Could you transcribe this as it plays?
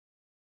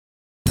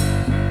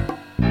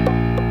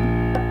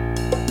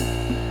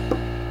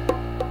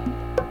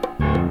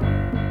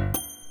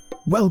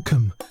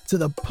Welcome to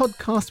the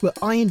podcast where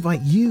I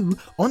invite you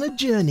on a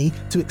journey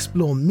to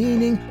explore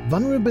meaning,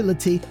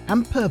 vulnerability,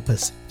 and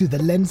purpose through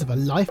the lens of a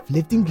life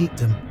lived in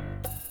geekdom.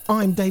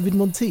 I'm David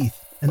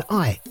Monteith, and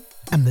I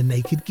am the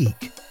Naked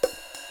Geek.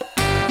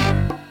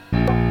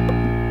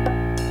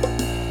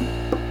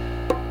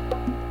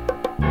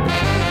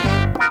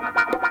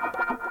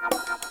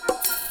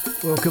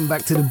 Welcome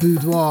back to the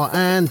boudoir,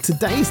 and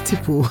today's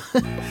tipple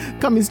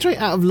coming straight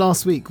out of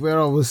last week where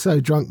I was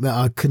so drunk that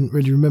I couldn't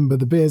really remember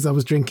the beers I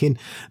was drinking.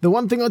 The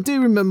one thing I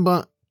do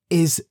remember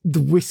is the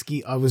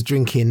whiskey I was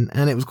drinking,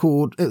 and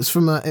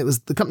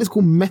the company's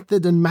called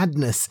Method and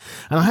Madness,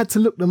 and I had to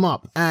look them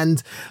up,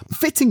 and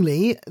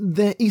fittingly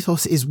their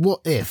ethos is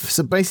what if.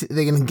 So basically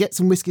they're going to get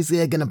some whiskies,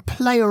 they're going to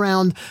play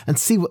around and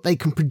see what they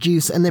can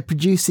produce, and they're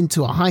producing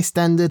to a high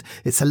standard.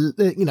 There's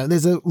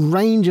a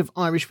range of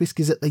Irish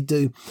whiskies that they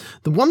do.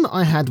 The one that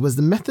I had was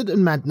the Method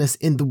and Madness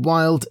in the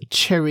Wild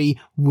Cherry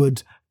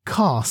Wood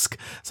cask.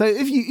 So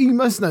if you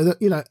must know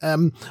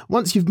that,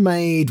 once you've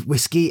made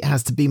whiskey, it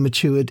has to be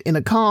matured in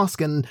a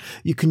cask, and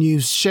you can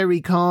use sherry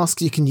casks,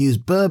 you can use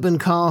bourbon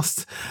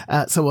casks,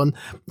 so on.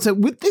 So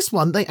with this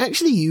one, they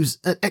actually use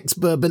an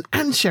ex-bourbon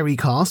and sherry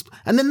cask,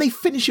 and then they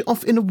finish it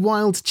off in a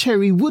wild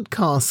cherry wood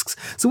casks.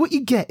 So what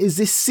you get is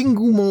this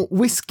single malt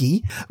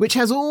whiskey, which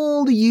has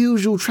all the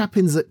usual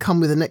trappings that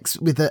come with an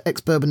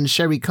ex-bourbon and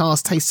sherry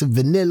cask, taste of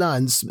vanilla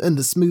and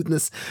the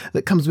smoothness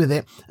that comes with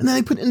it. And then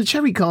they put it in a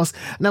cherry cask.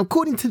 Now,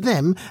 according to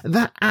them,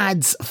 that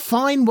adds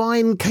fine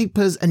wine,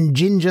 capers, and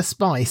ginger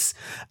spice.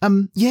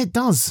 Yeah, it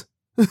does.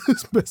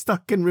 As best I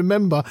can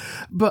remember.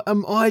 But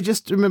I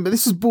just remember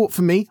this was bought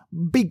for me.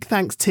 Big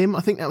thanks, Tim. I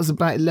think that was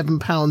about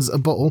 £11 a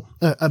bottle,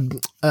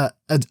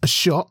 a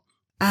shot,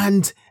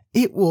 and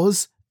it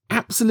was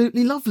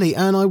absolutely lovely.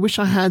 And I wish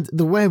I had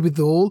the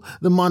wherewithal,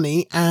 the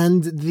money,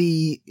 and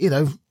the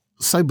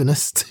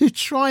soberness to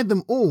try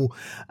them all.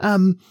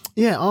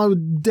 I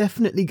would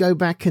definitely go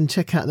back and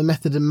check out the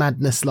Method and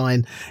Madness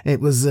line. It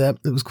was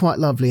quite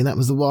lovely, and that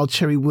was the Wild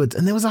Cherry Wood,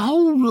 and there was a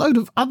whole load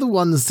of other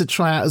ones to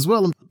try out as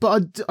well.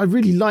 But I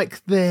really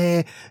like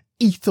their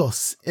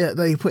ethos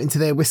they put into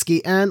their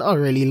whiskey, and I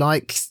really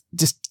like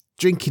just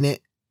drinking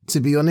it,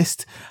 to be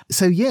honest.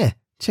 So yeah,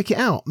 check it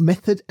out,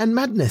 Method and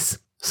Madness.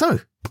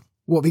 So,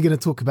 what are we going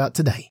to talk about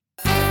today?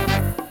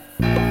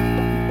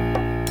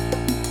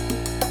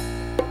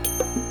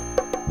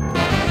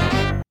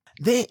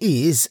 There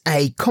is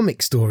a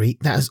comic story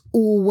that has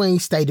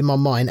always stayed in my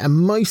mind, and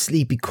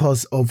mostly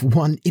because of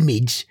one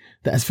image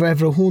that has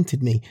forever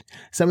haunted me.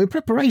 So in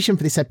preparation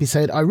for this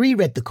episode, I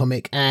reread the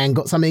comic and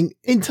got something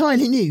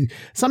entirely new,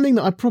 something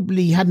that I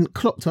probably hadn't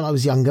clocked when I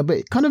was younger, but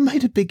it kind of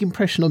made a big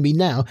impression on me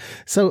now.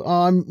 So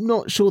I'm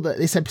not sure that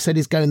this episode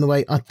is going the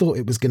way I thought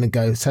it was going to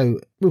go, so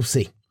we'll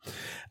see.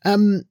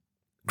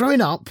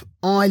 Growing up,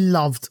 I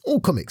loved all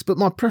comics, but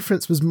my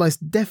preference was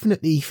most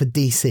definitely for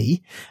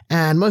DC.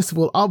 And most of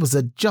all, I was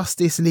a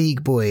Justice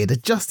League boy. The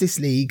Justice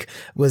League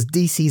was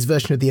DC's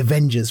version of the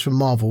Avengers from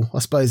Marvel, I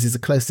suppose is the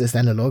closest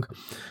analogue.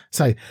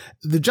 So,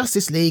 the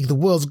Justice League, the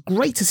world's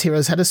greatest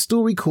heroes, had a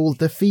story called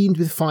The Fiend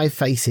with Five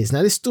Faces.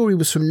 Now, this story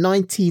was from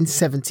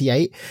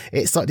 1978.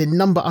 It started in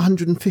number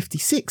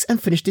 156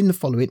 and finished in the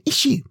following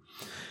issue.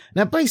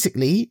 Now,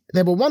 basically,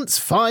 there were once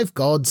five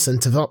gods, and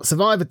to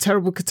survive a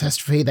terrible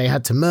catastrophe, they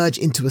had to merge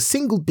into a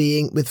single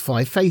being with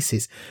five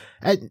faces.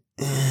 And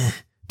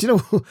do you know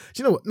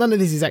what? None of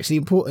this is actually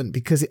important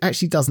because it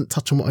actually doesn't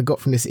touch on what I got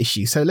from this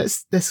issue. So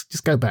let's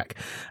just go back.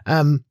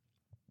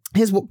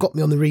 Here's what got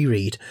me on the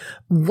reread.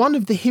 One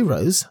of the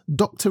heroes,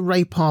 Dr.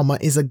 Ray Palmer,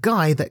 is a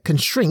guy that can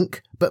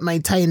shrink but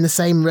maintain the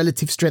same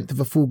relative strength of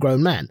a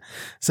full-grown man.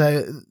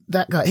 So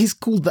that guy, he's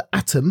called the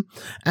Atom,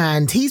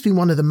 and he's been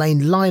one of the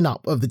main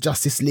lineup of the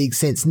Justice League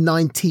since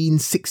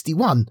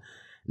 1961.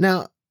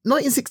 Now,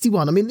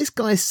 1961, I mean, this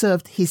guy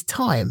served his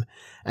time.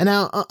 And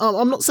now,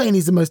 I'm not saying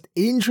he's the most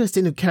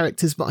interesting of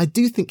characters, but I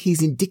do think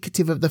he's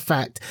indicative of the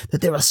fact that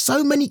there are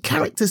so many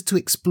characters to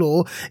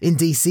explore in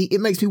DC.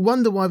 It makes me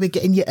wonder why we're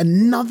getting yet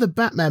another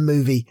Batman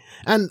movie.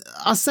 And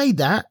I say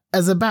that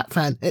as a Bat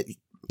fan.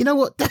 You know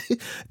what?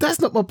 That's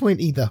not my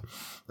point either.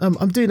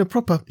 I'm doing a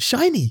proper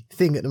shiny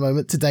thing at the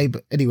moment today,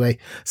 but anyway.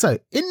 So,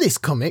 in this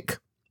comic,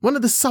 one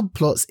of the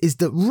subplots is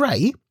that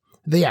Ray,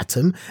 the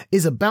Atom,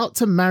 is about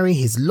to marry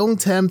his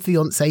long-term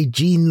fiancée,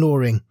 Jean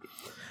Loring.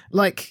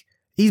 Like,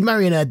 he's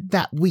marrying her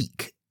that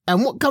week.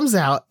 And what comes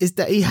out is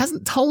that he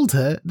hasn't told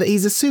her that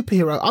he's a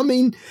superhero. I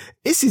mean,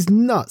 this is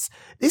nuts.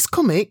 This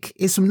comic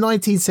is from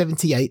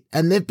 1978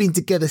 and they've been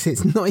together since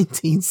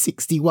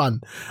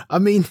 1961. I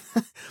mean,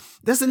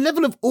 there's a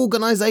level of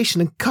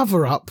organisation and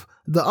cover-up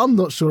that I'm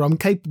not sure I'm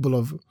capable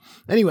of.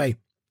 Anyway,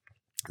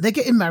 they're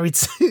getting married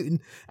soon,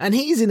 and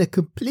he's in a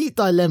complete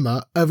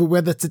dilemma over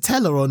whether to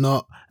tell her or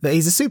not that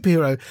he's a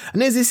superhero.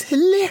 And there's this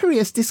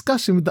hilarious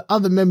discussion with the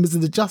other members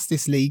of the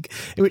Justice League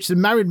in which the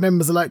married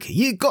members are like,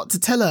 you got to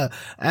tell her.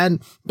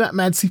 And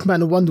Batman,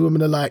 Superman and Wonder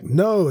Woman are like,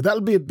 no, that'll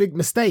be a big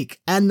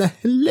mistake. And the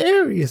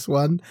hilarious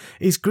one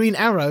is Green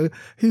Arrow,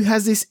 who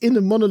has this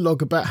inner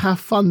monologue about how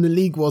fun the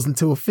League was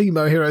until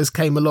female heroes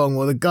came along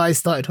or the guys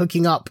started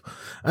hooking up.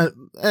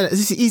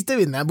 he's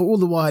doing that, but all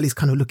the while he's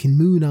kind of looking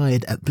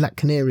moon-eyed at Black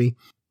Canary.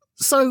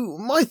 So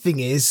my thing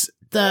is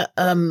that,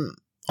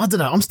 I don't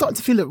know, I'm starting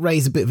to feel that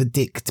Ray's a bit of a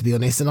dick, to be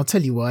honest, and I'll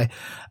tell you why.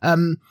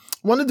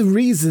 One of the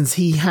reasons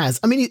he has,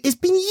 I mean, it's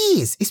been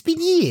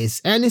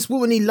years, and this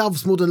woman he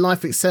loves more than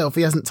life itself,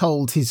 he hasn't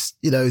told his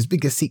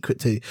biggest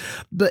secret to.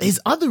 But his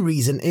other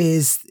reason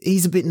is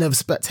he's a bit nervous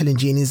about telling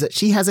Jean is that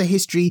she has a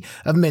history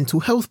of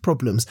mental health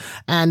problems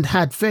and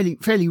had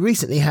fairly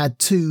recently had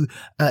 2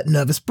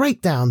 nervous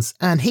breakdowns,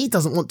 and he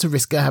doesn't want to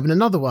risk her having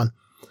another one.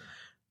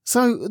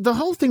 So the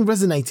whole thing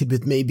resonated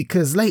with me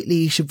because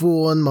lately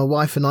Siobhan, my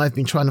wife, and I have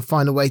been trying to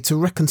find a way to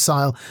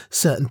reconcile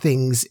certain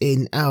things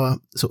in our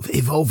sort of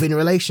evolving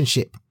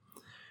relationship.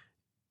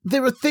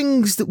 There are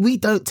things that we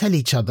don't tell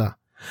each other,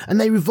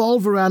 and they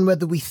revolve around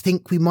whether we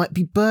think we might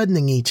be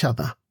burdening each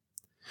other.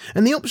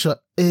 And the upshot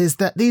is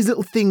that these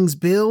little things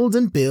build,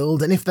 and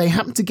if they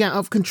happen to get out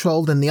of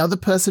control, then the other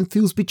person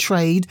feels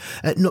betrayed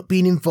at not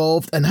being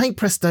involved, and hey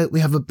presto,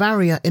 we have a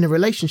barrier in a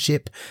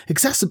relationship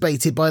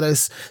exacerbated by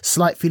those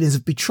slight feelings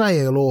of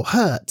betrayal or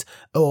hurt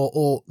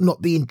or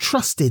not being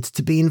trusted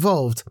to be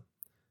involved.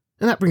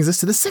 And that brings us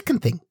to the second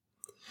thing.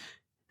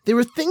 There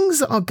are things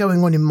that are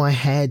going on in my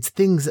head,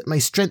 things that may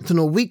strengthen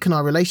or weaken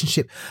our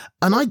relationship,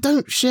 and I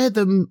don't share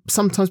them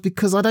sometimes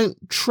because I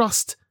don't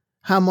trust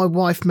how my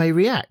wife may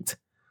react.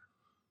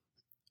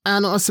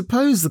 And I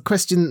suppose the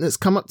question that's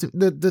come up to,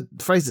 the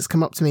phrase that's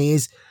come up to me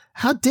is,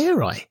 how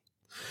dare I?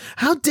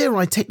 How dare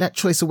I take that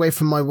choice away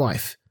from my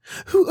wife?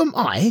 Who am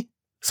I,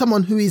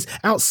 someone who is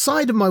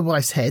outside of my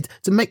wife's head,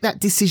 to make that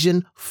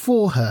decision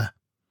for her?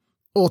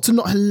 Or to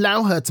not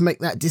allow her to make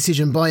that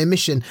decision by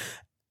omission?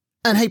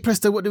 And hey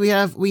presto, what do we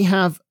have? We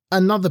have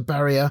another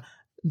barrier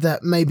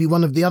that maybe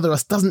one of the other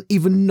us doesn't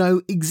even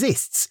know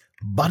exists,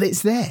 but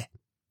it's there.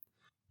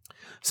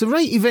 So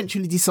Ray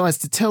eventually decides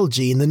to tell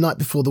Jean the night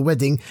before the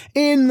wedding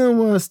in the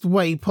worst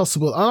way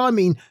possible. I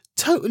mean,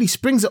 totally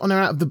springs it on her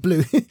out of the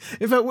blue.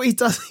 In fact, what he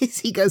does is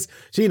he goes,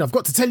 Jean, I've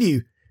got to tell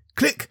you,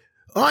 click,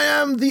 I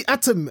am the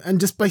atom, and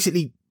just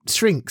basically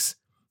shrinks.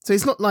 So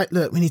it's not like,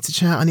 look, we need to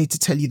chat, I need to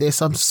tell you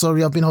this, I'm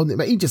sorry, I've been holding it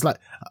back. He's just like,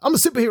 I'm a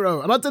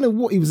superhero, and I don't know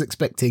what he was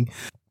expecting.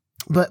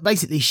 But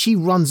basically, she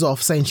runs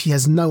off saying she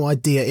has no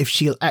idea if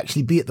she'll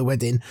actually be at the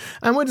wedding.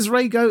 And where does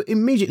Ray go?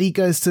 Immediately he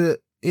goes to,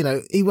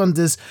 he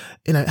wonders,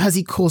 has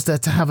he caused her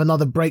to have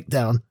another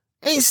breakdown?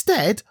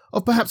 Instead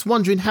of perhaps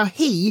wondering how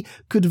he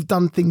could have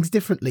done things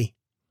differently.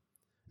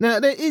 Now,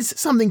 there is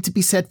something to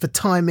be said for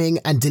timing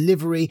and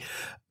delivery,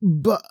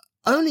 but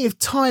only if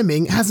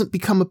timing hasn't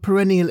become a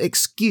perennial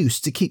excuse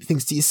to keep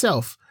things to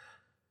yourself.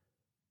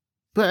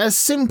 But as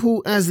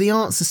simple as the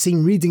answer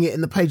seemed reading it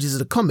in the pages of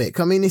the comic,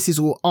 I mean, this is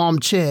all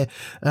armchair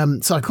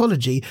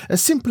psychology,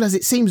 as simple as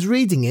it seems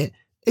reading it,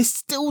 it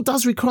still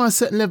does require a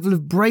certain level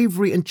of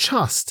bravery and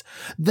trust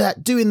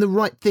that doing the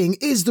right thing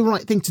is the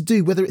right thing to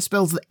do, whether it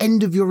spells the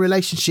end of your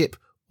relationship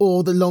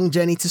or the long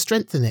journey to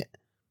strengthen it.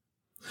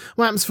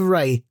 What happens for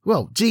Ray?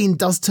 Well, Jean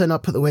does turn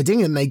up at the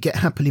wedding and they get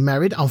happily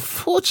married.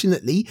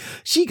 Unfortunately,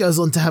 she goes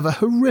on to have a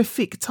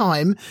horrific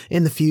time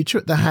in the future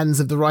at the hands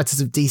of the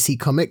writers of DC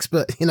Comics,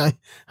 but,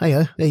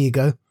 hey-ho, there you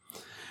go.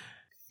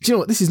 Do you know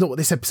what? This is not what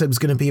this episode was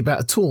going to be about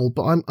at all,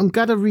 but I'm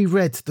glad I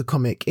reread the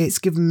comic. It's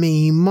given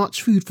me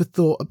much food for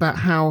thought about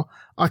how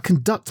I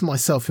conduct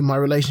myself in my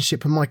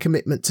relationship and my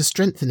commitment to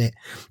strengthen it.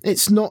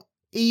 It's not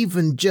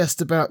even just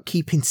about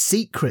keeping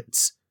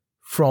secrets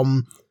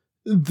from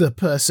the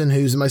person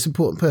who's the most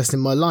important person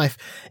in my life.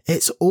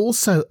 It's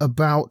also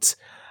about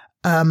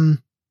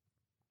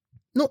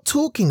not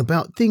talking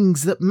about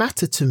things that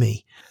matter to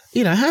me.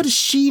 How does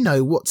she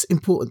know what's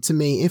important to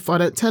me if I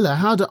don't tell her?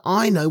 How do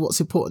I know what's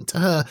important to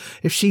her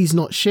if she's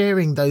not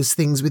sharing those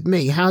things with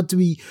me? How do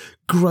we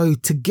grow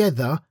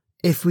together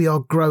if we are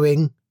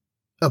growing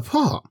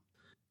apart?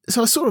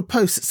 So I saw a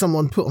post that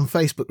someone put on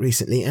Facebook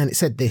recently and it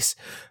said this: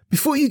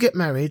 before you get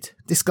married,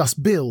 discuss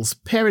bills,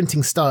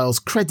 parenting styles,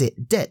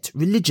 credit, debt,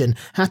 religion,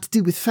 how to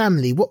deal with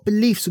family, what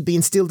beliefs would be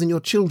instilled in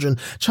your children,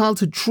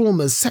 childhood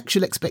traumas,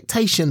 sexual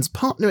expectations,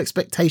 partner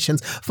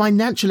expectations,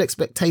 financial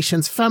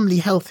expectations, family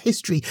health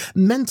history,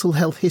 mental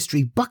health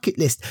history, bucket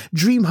list,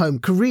 dream home,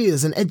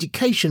 careers and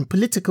education,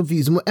 political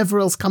views and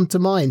whatever else come to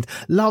mind.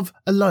 Love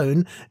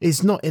alone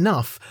is not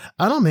enough.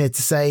 And I'm here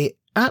to say,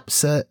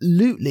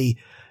 absolutely.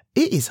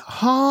 It is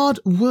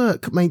hard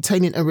work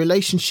maintaining a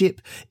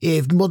relationship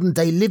with modern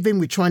day living,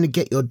 with trying to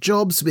get your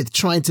jobs, with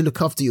trying to look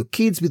after your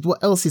kids, with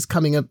what else is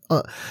coming up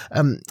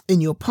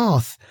in your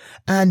path.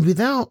 And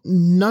without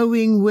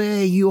knowing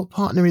where your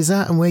partner is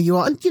at and where you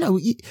are, and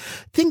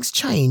things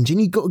change and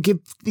you've got to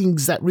give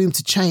things that room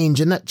to change.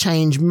 And that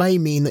change may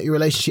mean that your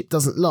relationship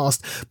doesn't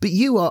last, but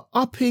you are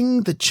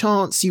upping the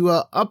chance, you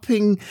are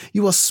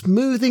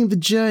smoothing the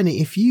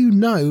journey if you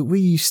know where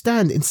you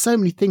stand in so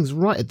many things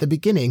right at the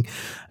beginning.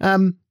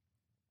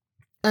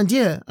 And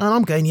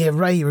I'm going,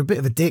 Ray, you're a bit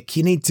of a dick.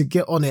 You need to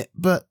get on it.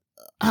 But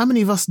how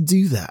many of us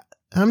do that?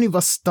 How many of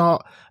us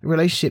start a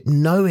relationship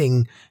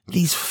knowing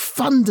these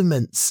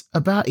fundaments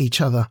about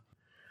each other?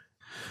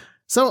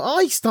 So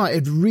I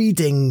started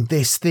reading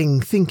this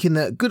thing thinking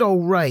that good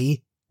old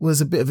Ray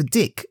was a bit of a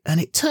dick. And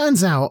it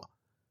turns out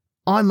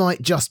I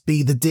might just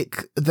be the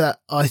dick that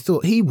I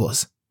thought he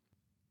was.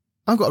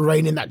 I've got to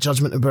rein in that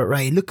judgment about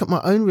Ray, look at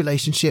my own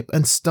relationship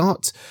and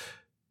start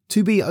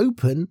to be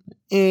open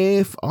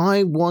if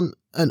I want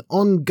an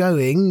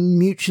ongoing,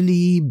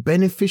 mutually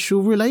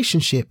beneficial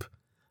relationship.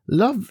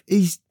 Love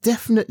is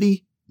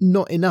definitely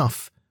not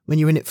enough when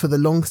you're in it for the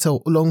long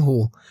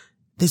haul.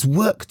 There's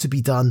work to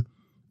be done,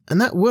 and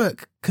that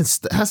work has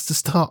to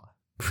start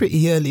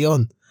pretty early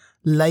on,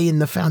 laying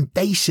the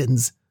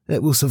foundations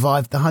that will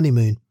survive the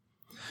honeymoon.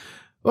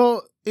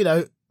 Well,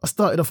 I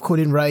started off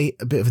calling Ray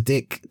a bit of a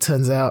dick.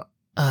 Turns out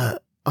I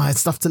had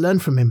stuff to learn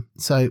from him.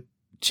 So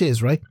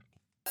cheers, Ray.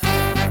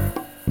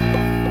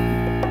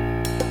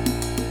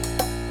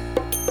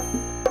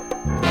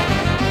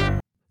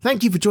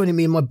 Thank you for joining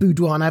me in my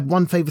boudoir, and I have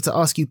one favour to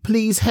ask you.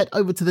 Please head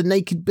over to the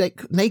Naked Geek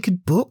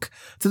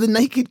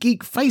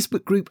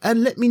Facebook group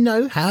and let me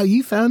know how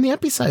you found the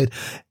episode.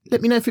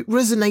 Let me know if it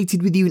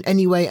resonated with you in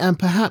any way, and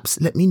perhaps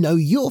let me know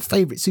your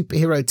favourite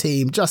superhero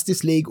team,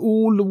 Justice League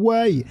all the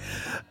way.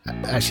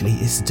 Actually,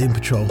 it's Doom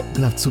Patrol.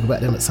 We'll have to talk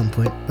about them at some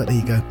point, but there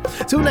you go.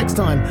 Till next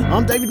time,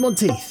 I'm David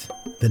Monteith,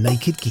 the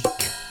Naked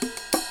Geek.